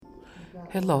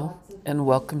Hello, and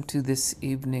welcome to this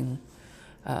evening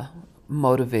uh,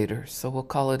 motivator. So we'll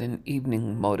call it an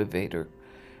evening motivator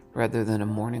rather than a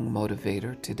morning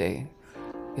motivator today.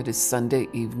 It is Sunday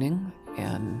evening,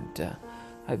 and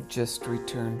I've just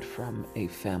returned from a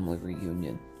family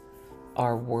reunion.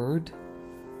 Our word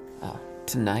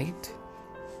tonight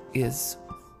is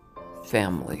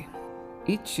family.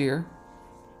 Each year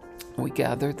we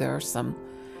gather. There are some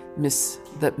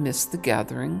that miss the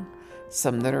gathering,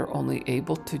 some that are only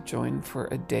able to join for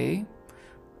a day,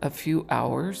 a few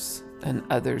hours, and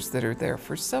others that are there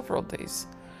for several days,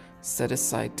 set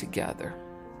aside to gather.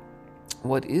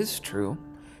 What is true,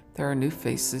 there are new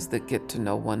faces that get to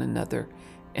know one another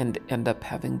and end up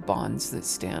having bonds that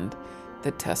stand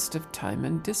the test of time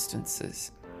and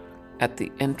distances. At the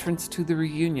entrance to the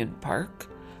reunion park,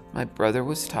 my brother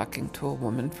was talking to a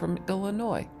woman from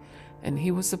Illinois, and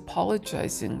he was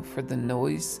apologizing for the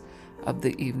noise of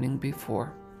the evening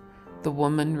before. The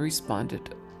woman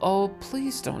responded, "Oh,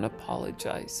 please don't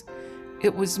apologize.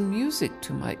 It was music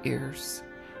to my ears.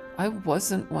 I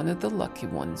wasn't one of the lucky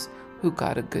ones who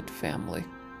got a good family."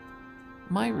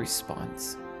 My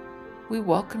response, "We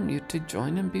welcome you to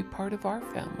join and be part of our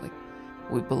family.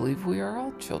 We believe we are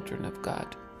all children of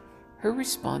God." Her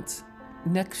response,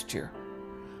 "Next year.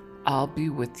 I'll be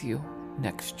with you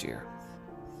next year."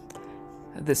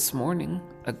 This morning,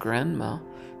 a grandma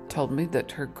told me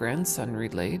that her grandson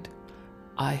relayed,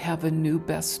 "I have a new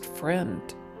best friend."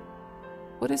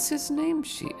 "What is his name?"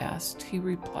 she asked. He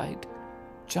replied,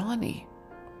 "Johnny."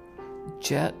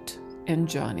 Jet and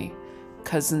Johnny,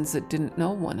 cousins that didn't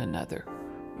know one another.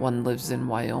 One lives in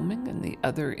Wyoming and the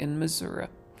other in Missouri.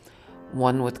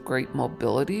 One with great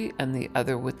mobility and the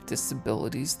other with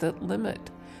disabilities that limit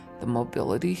the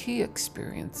mobility he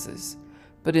experiences.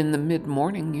 But in the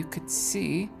mid-morning, you could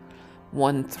see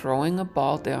one throwing a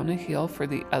ball down a hill for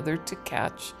the other to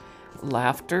catch,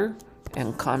 laughter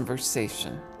and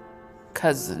conversation.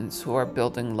 Cousins who are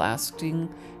building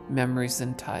lasting memories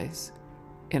and ties.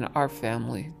 In our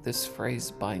family, this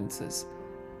phrase binds us.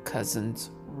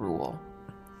 Cousins rule.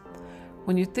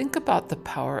 When you think about the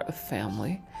power of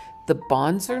family, the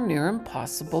bonds are near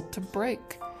impossible to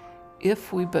break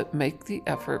if we but make the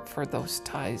effort for those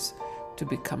ties to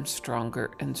become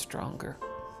stronger and stronger.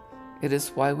 It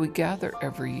is why we gather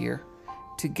every year,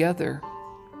 together,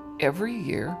 every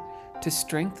year, to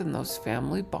strengthen those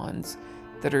family bonds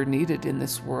that are needed in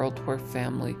this world where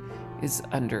family is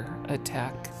under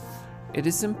attack. It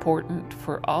is important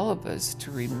for all of us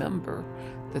to remember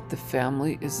that the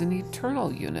family is an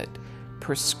eternal unit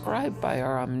prescribed by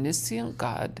our omniscient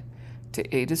God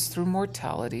to aid us through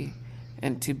mortality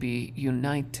and to be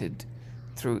united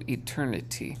through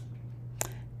eternity.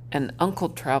 An uncle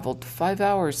traveled 5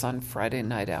 hours on Friday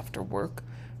night after work,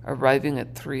 arriving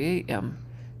at 3 a.m.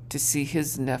 to see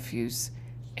his nephews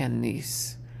and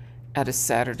niece. At a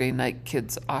Saturday night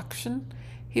kids' auction,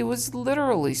 he was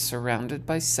literally surrounded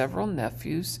by several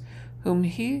nephews whom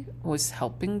he was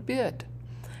helping bid.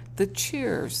 The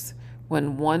cheers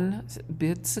when one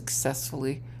bid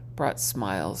successfully brought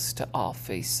smiles to all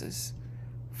faces.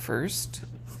 First,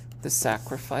 the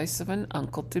sacrifice of an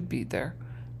uncle to be there,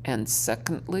 and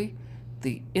secondly,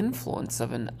 the influence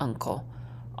of an uncle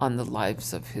on the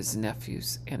lives of his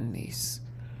nephews and niece.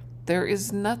 There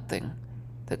is nothing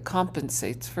that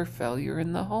compensates for failure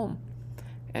in the home.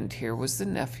 And here was the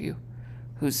nephew,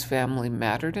 whose family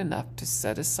mattered enough to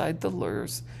set aside the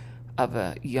lures of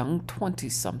a young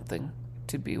 20-something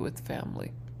to be with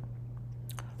family.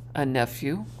 A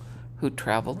nephew who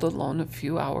traveled alone a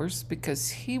few hours because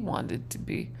he wanted to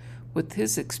be with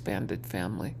his expanded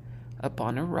family,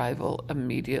 upon arrival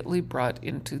immediately brought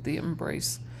into the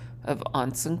embrace of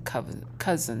aunts and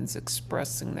cousins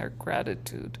expressing their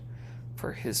gratitude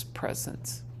for his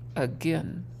presence.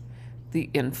 Again, the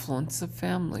influence of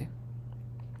family.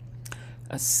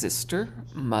 A sister,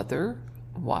 mother,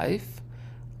 wife,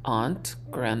 aunt,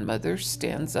 grandmother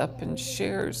stands up and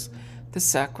shares the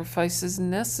sacrifices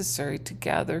necessary to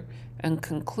gather and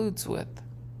concludes with,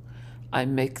 "I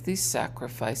make these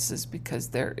sacrifices because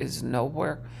there is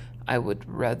nowhere I would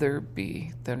rather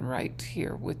be than right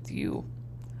here with you."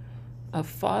 A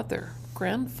father,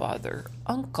 grandfather,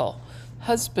 uncle,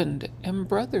 husband, and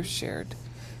brother shared,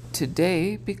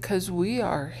 "Today, because we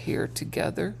are here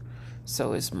together,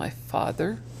 so is my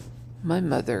father, my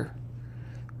mother,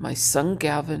 my son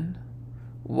Gavin,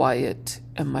 Wyatt,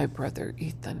 and my brother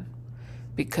Ethan,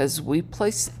 because we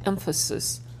place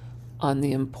emphasis on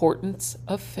the importance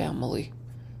of family.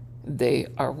 They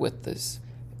are with us.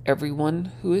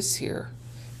 Everyone who is here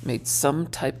made some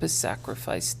type of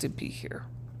sacrifice to be here.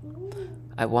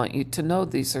 I want you to know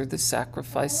these are the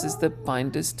sacrifices that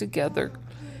bind us together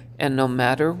And no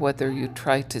matter whether you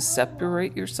try to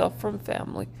separate yourself from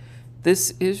family,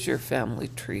 this is your family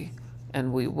tree,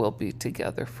 and we will be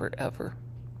together forever.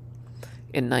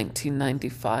 In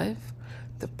 1995,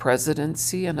 the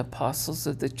Presidency and Apostles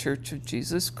of the Church of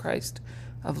Jesus Christ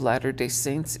of Latter-day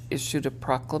Saints issued a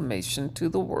proclamation to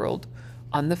the world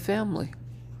on the family.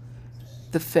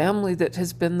 The family that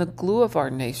has been the glue of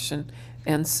our nation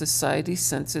and society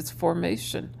since its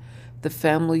formation. The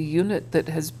family unit that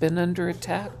has been under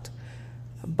attack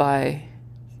by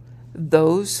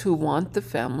those who want the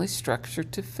family structure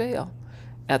to fail.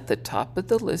 At the top of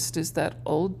the list is that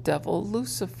old devil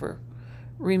Lucifer.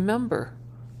 Remember,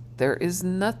 there is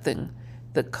nothing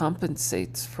that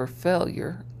compensates for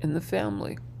failure in the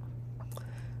family.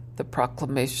 The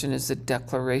proclamation is a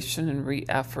declaration and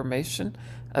reaffirmation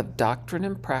of doctrine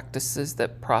and practices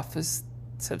that prophets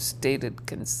have stated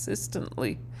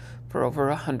consistently for over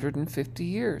 150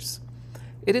 years.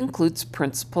 It includes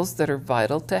principles that are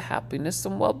vital to happiness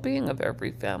and well-being of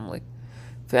every family.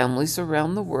 Families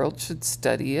around the world should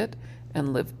study it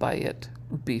and live by it.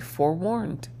 Be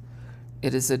forewarned.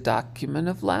 It is a document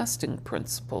of lasting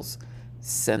principles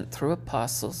sent through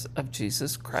apostles of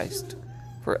Jesus Christ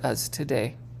for us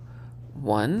today.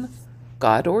 1.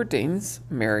 God ordains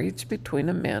marriage between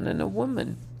a man and a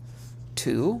woman.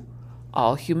 2.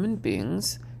 All human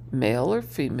beings, male or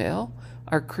female,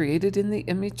 are created in the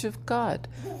image of God,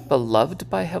 beloved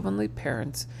by heavenly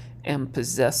parents, and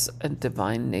possess a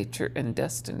divine nature and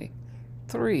destiny.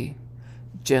 3.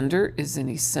 Gender is an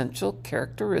essential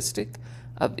characteristic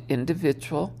of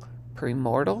individual,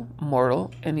 premortal,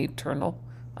 mortal, and eternal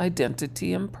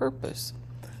identity and purpose.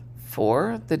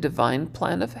 4. The divine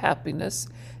plan of happiness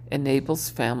enables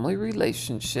family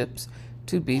relationships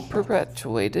to be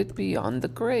perpetuated beyond the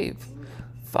grave.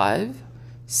 5.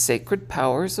 Sacred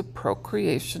powers of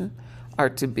procreation are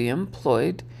to be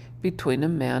employed between a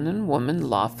man and woman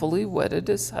lawfully wedded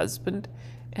as husband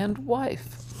and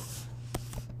wife.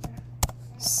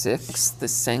 6. The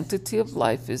sanctity of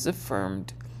life is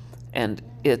affirmed and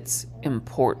its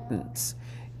importance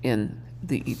in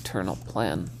the eternal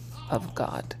plan of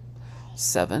God.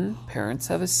 7. Parents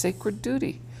have a sacred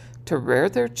duty to rear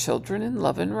their children in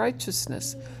love and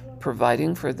righteousness,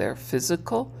 providing for their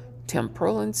physical,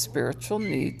 temporal, and spiritual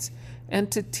needs,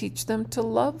 and to teach them to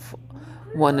love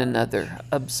one another,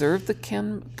 observe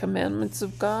the commandments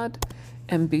of God,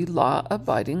 and be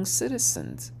law-abiding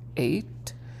citizens.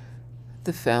 8.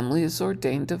 The family is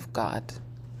ordained of God.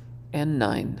 And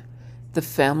 9. The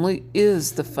family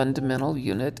is the fundamental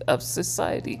unit of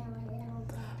society.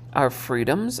 Our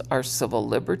freedoms, our civil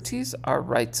liberties, our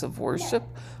rights of worship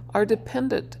are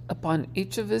dependent upon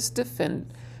each of us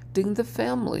defending the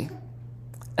family.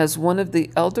 As one of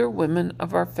the elder women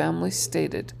of our family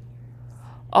stated,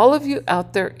 all of you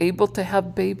out there able to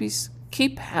have babies,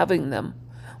 keep having them.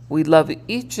 We love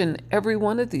each and every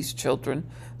one of these children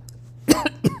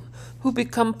who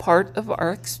become part of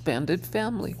our expanded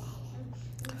family.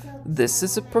 This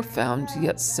is a profound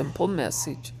yet simple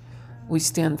message. We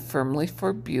stand firmly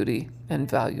for beauty and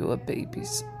value of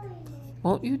babies.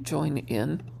 Won't you join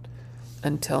in?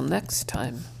 Until next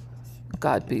time,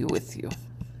 God be with you.